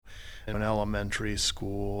in elementary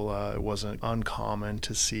school. It wasn't uncommon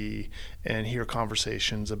to see and hear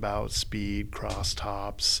conversations about speed,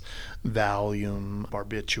 crosstops, Valium,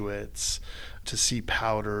 barbiturates, to see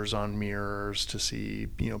powders on mirrors, to see,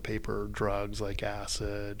 paper drugs like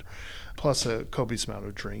acid, plus a copious amount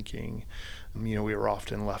of drinking. We were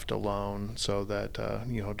often left alone so that,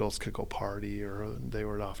 adults could go party, or they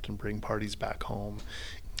would often bring parties back home.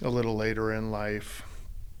 A little later in life,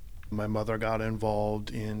 my mother got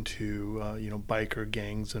involved into, biker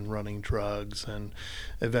gangs and running drugs, and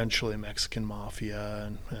eventually Mexican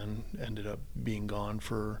mafia, and ended up being gone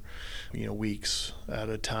for, weeks at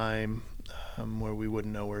a time, where we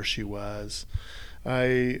wouldn't know where she was.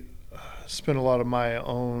 I spent a lot of my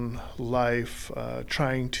own life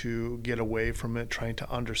trying to get away from it, trying to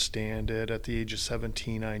understand it. At the age of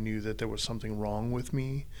 17, I knew that there was something wrong with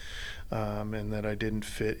me, and that I didn't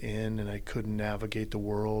fit in, and I couldn't navigate the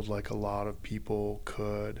world like a lot of people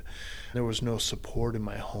could. There was no support in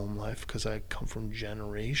my home life because I come from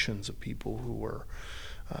generations of people who were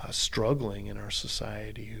struggling in our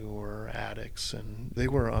society, who were addicts, and they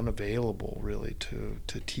were unavailable really to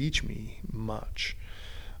teach me much.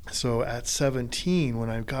 So at 17, when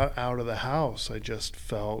I got out of the house, I just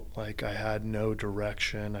felt like I had no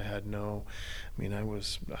direction. I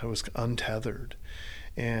was untethered.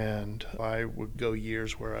 And I would go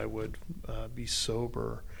years where I would be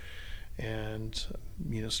sober and,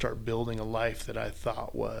 start building a life that I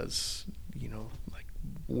thought was, like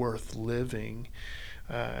worth living.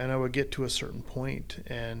 And I would get to a certain point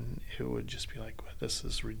and it would just be like, well, this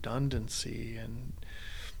is redundancy, and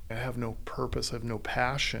I have no purpose, I have no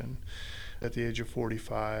passion. At the age of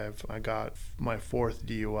 45, I got my fourth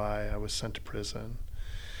DUI. I was sent to prison.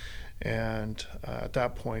 And at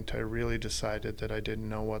that point, I really decided that I didn't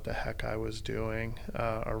know what the heck I was doing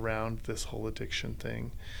around this whole addiction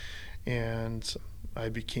thing. And I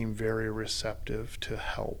became very receptive to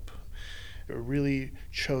help. I really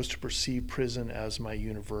chose to perceive prison as my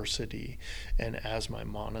university and as my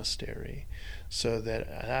monastery, so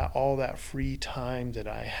that all that free time that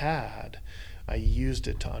I had, I used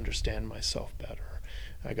it to understand myself better.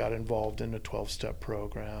 I got involved in a 12-step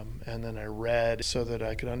program, and then I read so that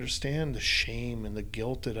I could understand the shame and the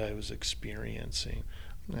guilt that I was experiencing.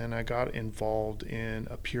 And I got involved in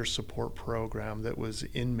a peer support program that was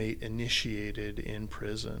inmate initiated in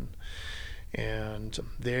prison. And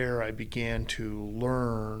there I began to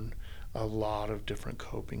learn a lot of different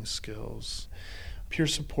coping skills. Peer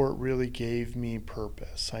support really gave me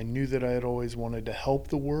purpose. I knew that I had always wanted to help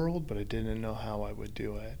the world, but I didn't know how I would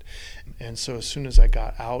do it. And so as soon as I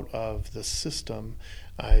got out of the system,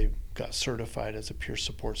 I got certified as a peer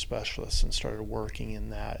support specialist and started working in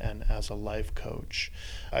that, and as a life coach.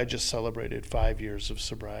 I just celebrated 5 years of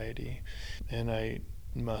sobriety, and I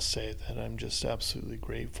must say that I'm just absolutely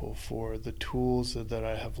grateful for the tools that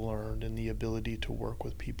I have learned and the ability to work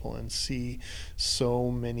with people and see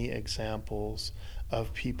so many examples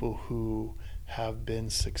of people who have been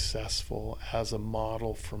successful as a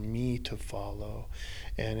model for me to follow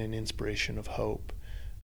and an inspiration of hope.